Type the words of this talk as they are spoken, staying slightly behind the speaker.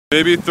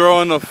Maybe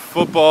throwing a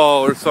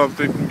football or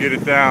something can get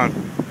it down.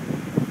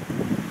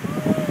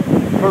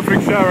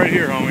 Perfect shot right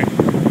here, homie.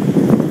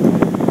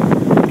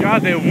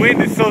 God, that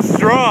wind is so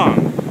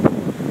strong.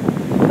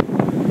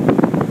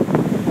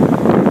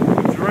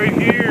 It's right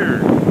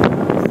here.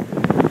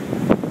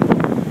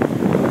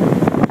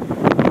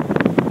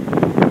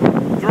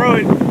 Throw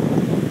it.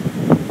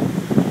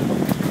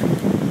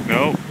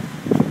 Nope.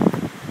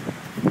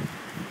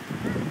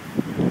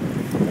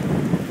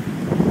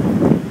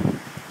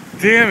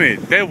 Damn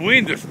it, that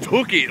wind just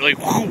took it, like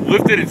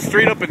lifted it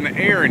straight up in the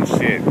air and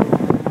shit.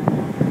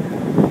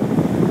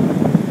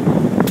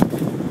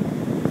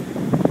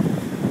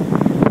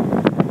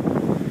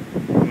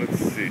 Let's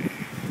see.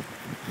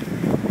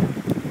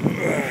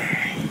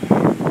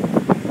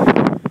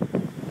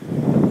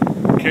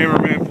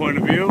 Cameraman point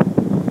of view.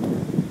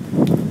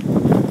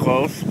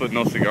 Close, but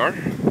no cigar.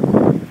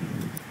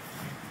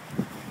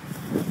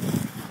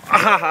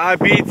 I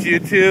beat you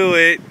to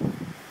it.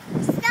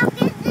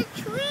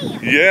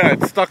 Yeah,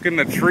 it's stuck in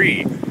the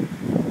tree.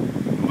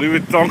 Leave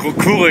it to Uncle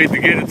Kool-Aid to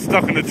get it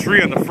stuck in the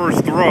tree on the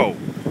first throw.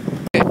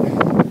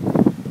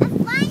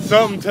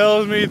 Something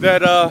tells me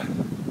that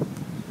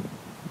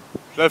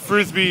that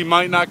frisbee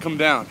might not come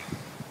down.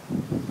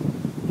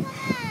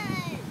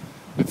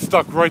 It's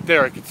stuck right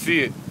there. I can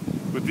see it,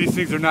 but these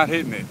things are not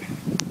hitting it.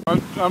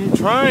 I'm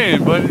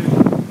trying, but.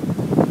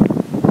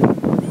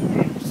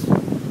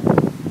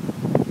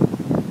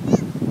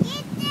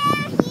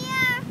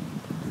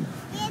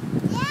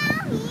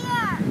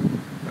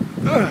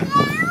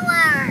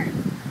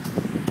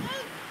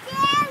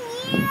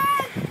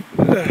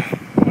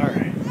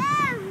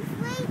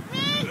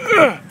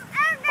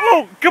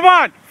 Oh, come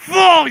on!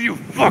 Fall, you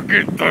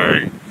fucking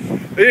thing!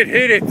 It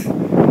hit it!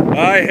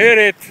 I hit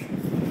it!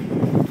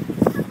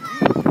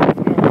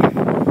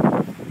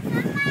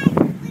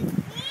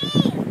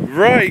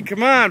 Right,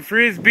 come on,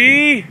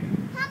 frisbee!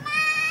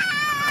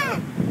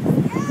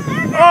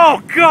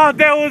 Oh god,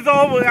 that was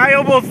almost, I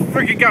almost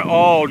freaking got,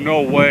 oh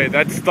no way,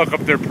 that stuck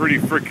up there pretty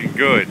freaking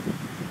good.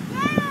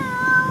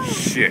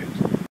 Shit.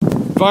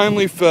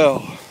 Finally fell.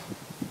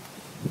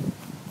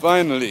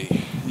 Finally.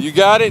 You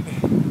got it?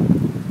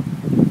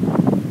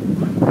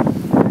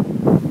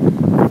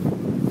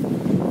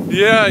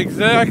 Yeah,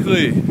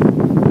 exactly.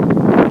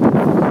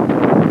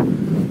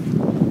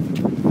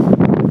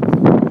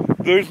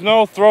 There's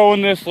no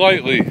throwing this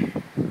lightly.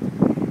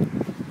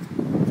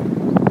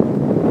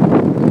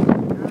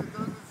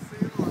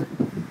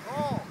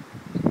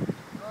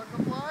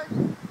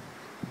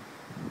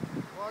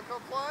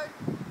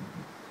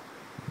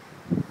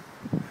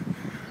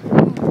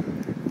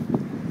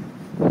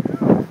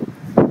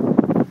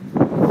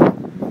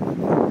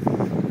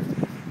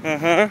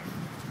 Uh-huh.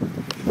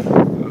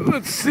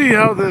 Let's see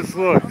how this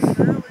looks.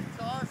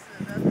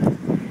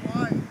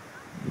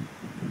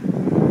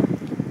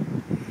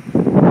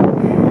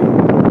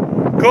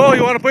 Cole,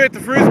 you want to play at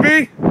the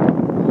frisbee?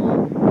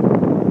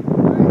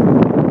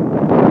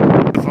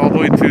 It's all the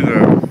way to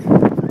there.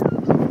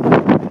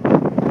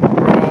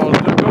 Oh,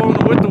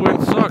 going with the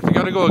wind sucks. You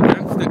got to go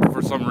against it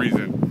for some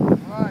reason.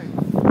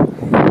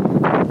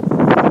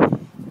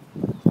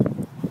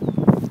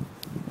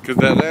 Because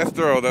that last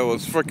throw, that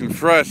was freaking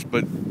fresh,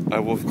 but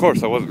of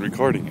course I wasn't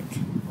recording it.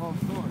 Oh, of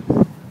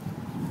course.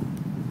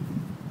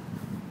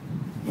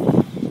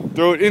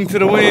 Throw it into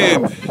the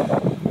wind.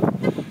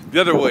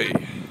 The other way.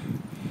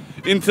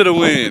 Into the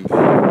wind.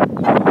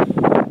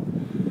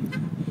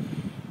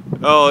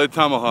 Oh, it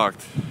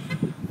tomahawked.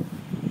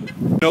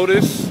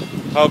 Notice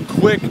how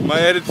quick my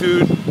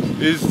attitude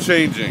is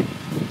changing.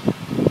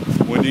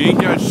 When you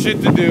ain't got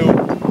shit to do,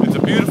 it's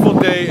a beautiful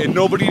day and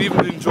nobody'd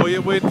even enjoy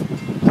it with,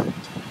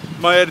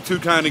 my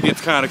attitude kind of gets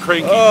kind of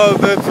cranky. Oh,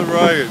 that's a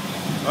riot.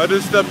 I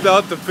just stepped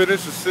out to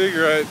finish a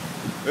cigarette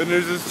and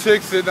there's this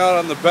chick sitting out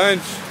on the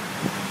bench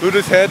who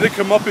just had to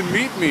come up and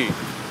meet me.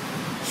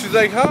 She's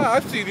like, huh,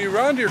 I've seen you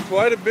around here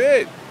quite a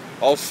bit.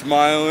 All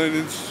smiling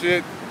and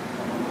shit.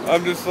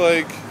 I'm just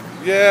like,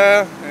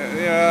 yeah,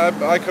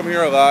 I come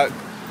here a lot.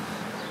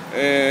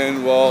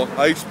 And well,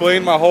 I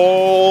explained my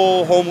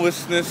whole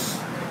homelessness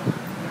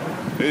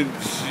and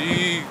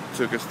she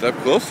took a step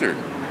closer.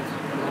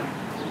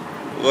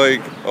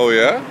 Like, oh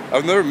yeah?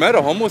 I've never met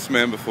a homeless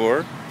man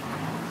before.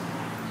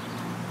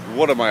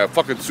 What am I, a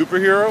fucking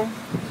superhero?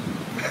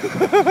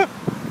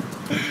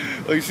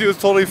 Like, she was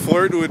totally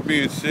flirting with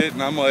me and shit,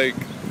 and I'm like,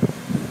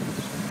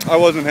 I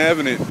wasn't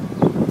having it.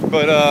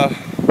 But,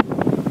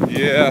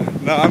 yeah,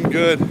 no, I'm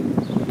good.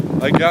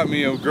 I got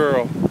me a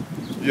girl.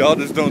 Y'all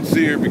just don't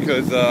see her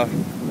because,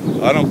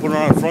 I don't put her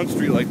on Front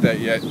Street like that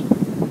yet.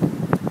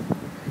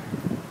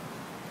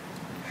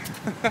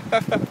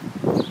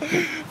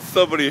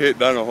 Somebody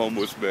hitting on a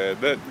homeless man.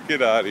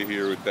 Get out of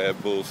here with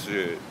that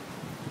bullshit.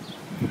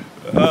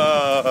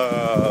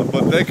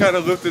 But that kind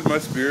of lifted my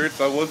spirits.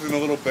 I was in a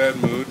little bad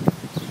mood.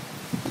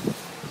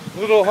 A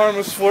little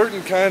harmless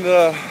flirting kind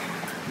of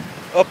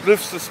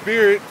uplifts the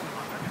spirit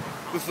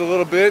just a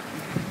little bit.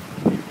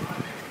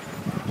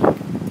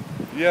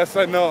 Yes,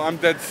 I know I'm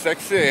dead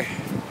sexy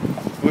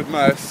with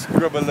my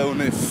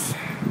scrubbaloness.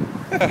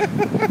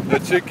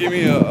 That chick gave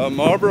me a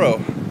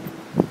Marlboro,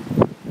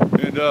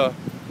 and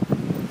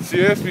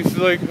she asked me, she's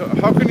like,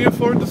 "How can you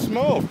afford to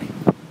smoke?"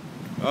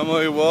 I'm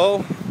like,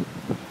 "Well,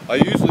 I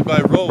usually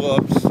buy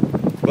roll-ups,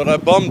 but I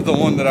bummed the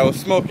one that I was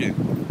smoking."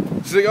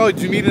 She's like, "Oh,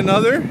 do you need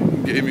another?"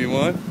 Gave me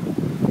one.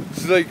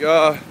 She's like,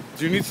 "Do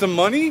you need some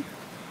money?"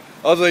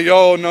 I was like,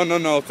 "Oh,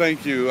 no,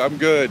 thank you. I'm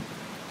good.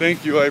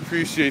 Thank you, I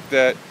appreciate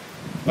that.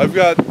 I've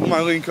got my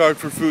link card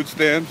for food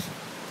stamps.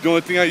 The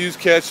only thing I use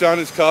cash on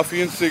is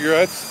coffee and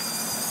cigarettes."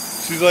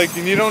 She's like,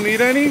 "And you don't need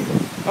any?"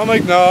 I'm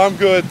like, "No, I'm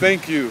good,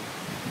 thank you."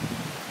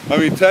 I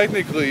mean,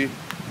 technically,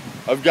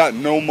 I've got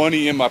no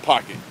money in my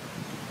pocket.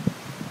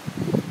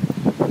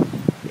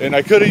 And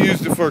I could have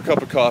used it for a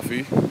cup of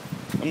coffee.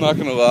 I'm not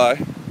gonna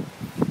lie.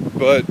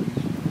 But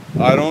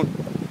I don't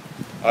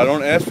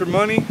ask for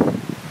money.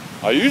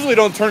 I usually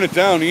don't turn it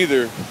down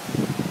either.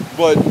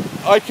 But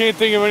I can't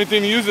think of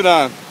anything to use it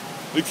on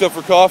except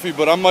for coffee,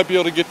 but I might be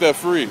able to get that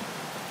free.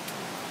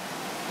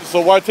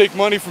 So why take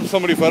money from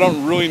somebody if I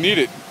don't really need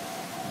it?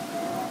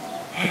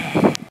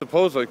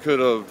 Suppose I could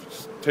have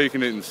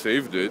taken it and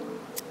saved it.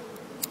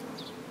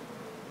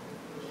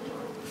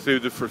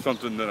 Saved it for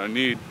something that I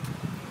need.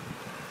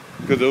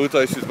 Because it looked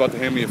like she was about to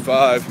hand me a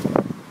 $5.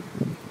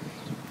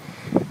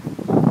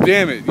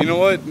 Damn it, you know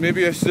what?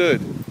 Maybe I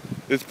should.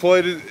 As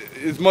polite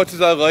as much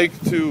as I like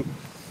to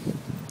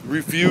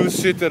refuse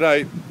shit that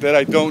I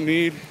don't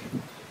need,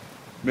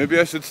 maybe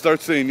I should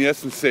start saying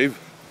yes and save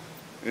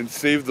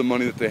the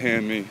money that they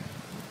hand me.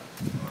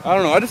 I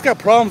don't know, I just got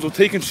problems with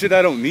taking shit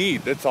I don't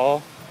need, that's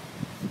all.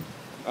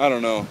 I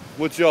don't know.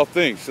 What y'all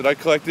think? Should I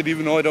collect it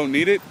even though I don't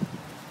need it?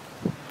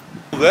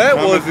 That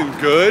wasn't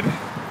good.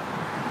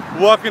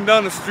 Walking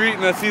down the street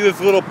and I see this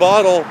little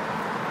bottle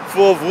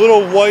full of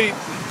little white,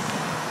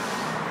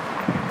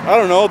 I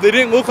don't know, they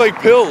didn't look like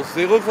pills.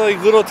 They looked like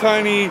little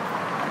tiny,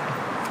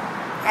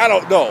 I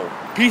don't know,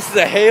 pieces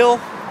of hail.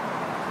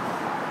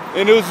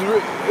 And it was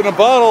in a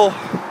bottle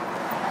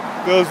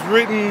that was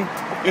written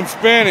in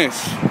Spanish.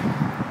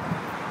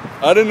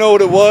 I didn't know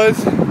what it was.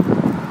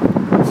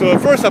 So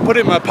at first I put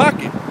it in my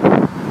pocket.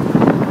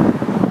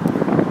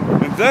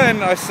 And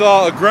then I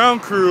saw a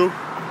ground crew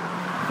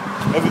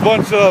of a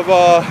bunch of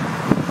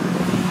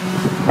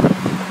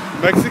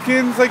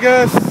Mexicans, I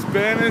guess,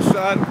 Spanish.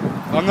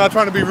 I'm not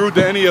trying to be rude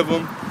to any of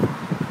them.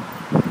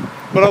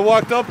 But I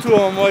walked up to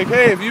them like,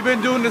 "Hey, have you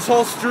been doing this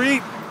whole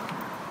street?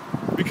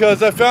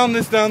 Because I found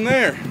this down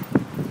there."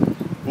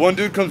 One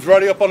dude comes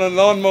riding up on a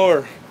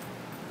lawnmower.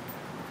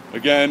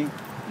 Again,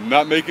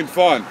 not making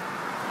fun.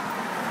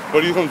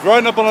 But he comes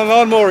riding up on a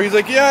lawnmower. He's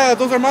like, "Yeah,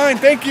 those are mine.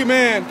 Thank you,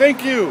 man.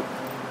 Thank you."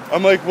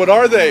 I'm like, "What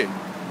are they?"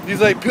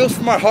 He's like, "Pills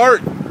for my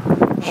heart."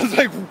 I was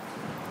like,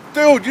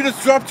 "Dude, you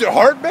just dropped your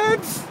heart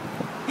meds?"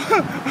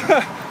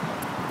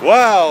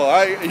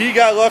 Wow, he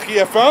got lucky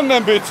I found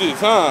them bitches,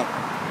 huh?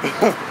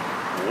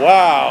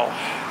 Wow.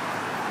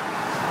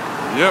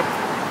 Yep.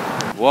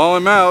 Well,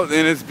 I'm out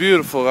and it's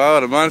beautiful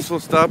out. I might as well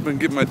stop and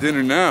get my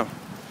dinner now.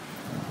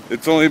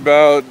 It's only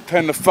about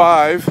 10 to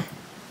 5.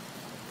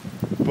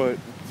 But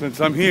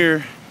since I'm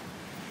here,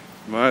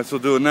 might as well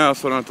do it now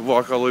so I don't have to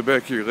walk all the way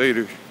back here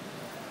later.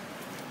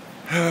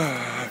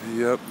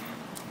 Yep.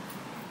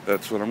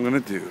 That's what I'm gonna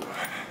do.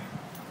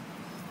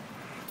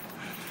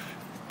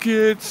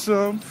 Get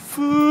some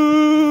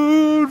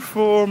food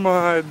for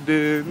my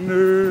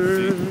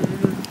dinner. See?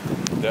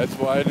 That's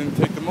why I didn't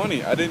take the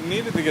money. I didn't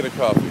need it to get a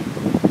coffee.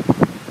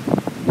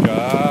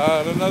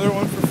 Got another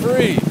one for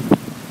free.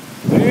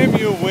 Damn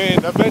you,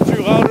 wind. I bet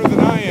you're louder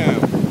than I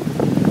am.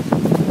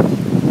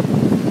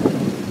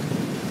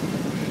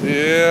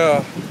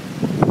 Yeah.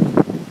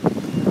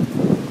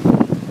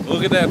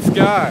 Look at that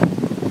sky.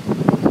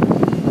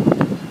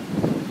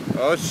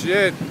 Oh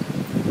shit.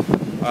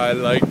 I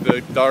like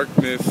the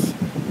darkness.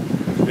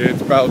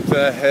 It's about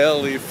to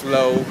heli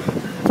flow.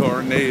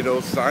 Tornado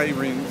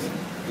sirens.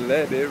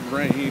 Let it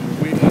rain.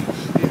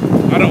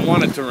 I don't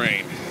want it to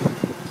rain.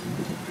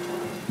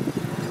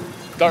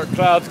 Dark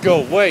clouds go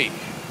away.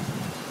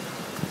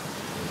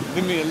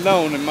 Leave me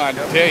alone in my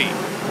day.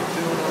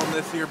 Chilling on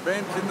this here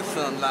bench in the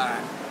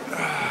sunlight.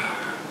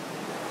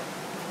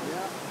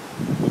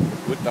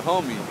 With the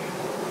homie.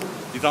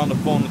 He's on the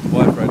phone with the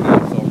wife right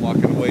now, so I'm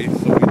walking away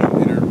so we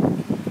don't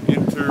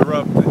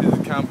interrupt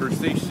his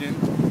conversation.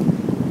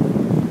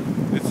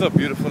 It's so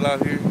beautiful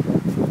out here,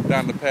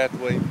 down the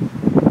pathway,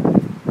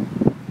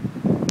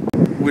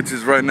 which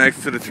is right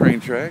next to the train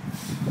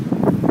tracks.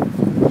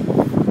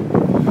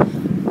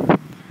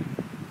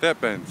 That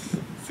bench.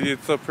 See,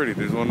 it's so pretty.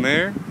 There's one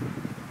there.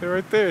 They're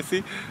right there.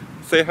 See?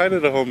 Say hi to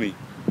the homie.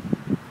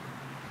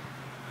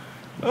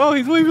 Oh,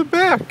 he's waving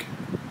back.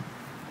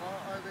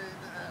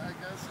 I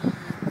guess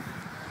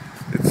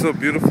It's so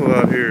beautiful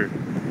out here.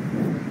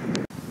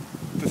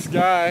 The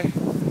sky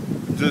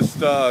just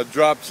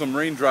dropped some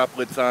rain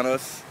droplets on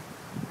us.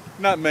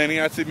 Not many.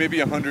 I'd say maybe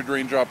 100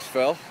 raindrops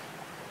fell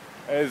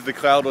as the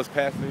cloud was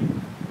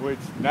passing, which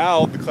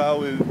now the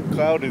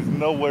cloud is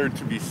nowhere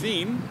to be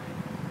seen.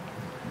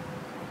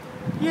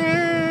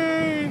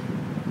 Yay!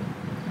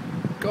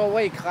 Go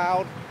away,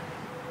 cloud.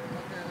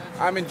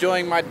 I'm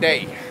enjoying my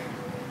day.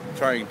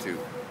 trying to.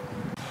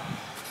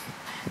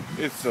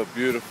 It's so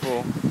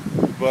beautiful.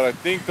 But I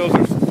think those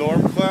are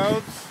storm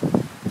clouds.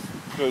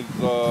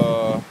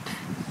 Because,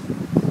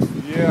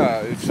 yeah,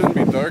 it shouldn't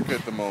be dark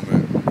at the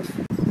moment.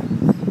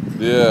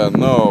 Yeah,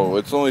 no,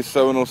 it's only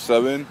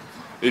 7:07.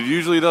 It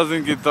usually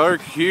doesn't get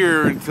dark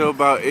here until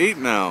about 8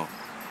 now.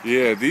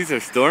 Yeah, these are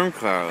storm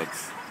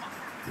clouds.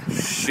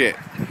 Shit.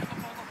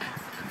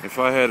 If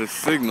I had a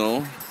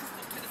signal,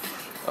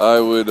 I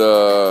would,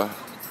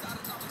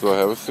 do I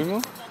have a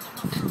signal?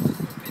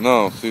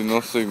 No, see,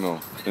 no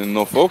signal. And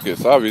no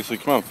focus, obviously.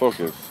 Come on,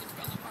 focus.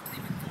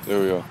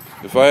 There we go.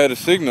 If I had a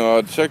signal,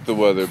 I'd check the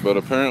weather, but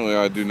apparently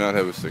I do not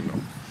have a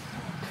signal.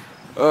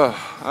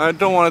 I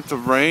don't want it to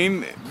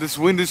rain. This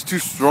wind is too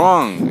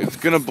strong. It's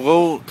gonna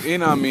blow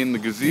in on me in the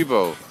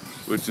gazebo,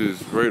 which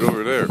is right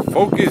over there.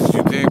 Focus,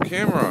 you damn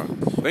camera.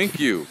 Thank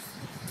you.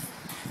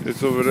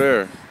 It's over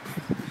there.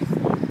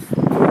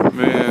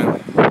 Man.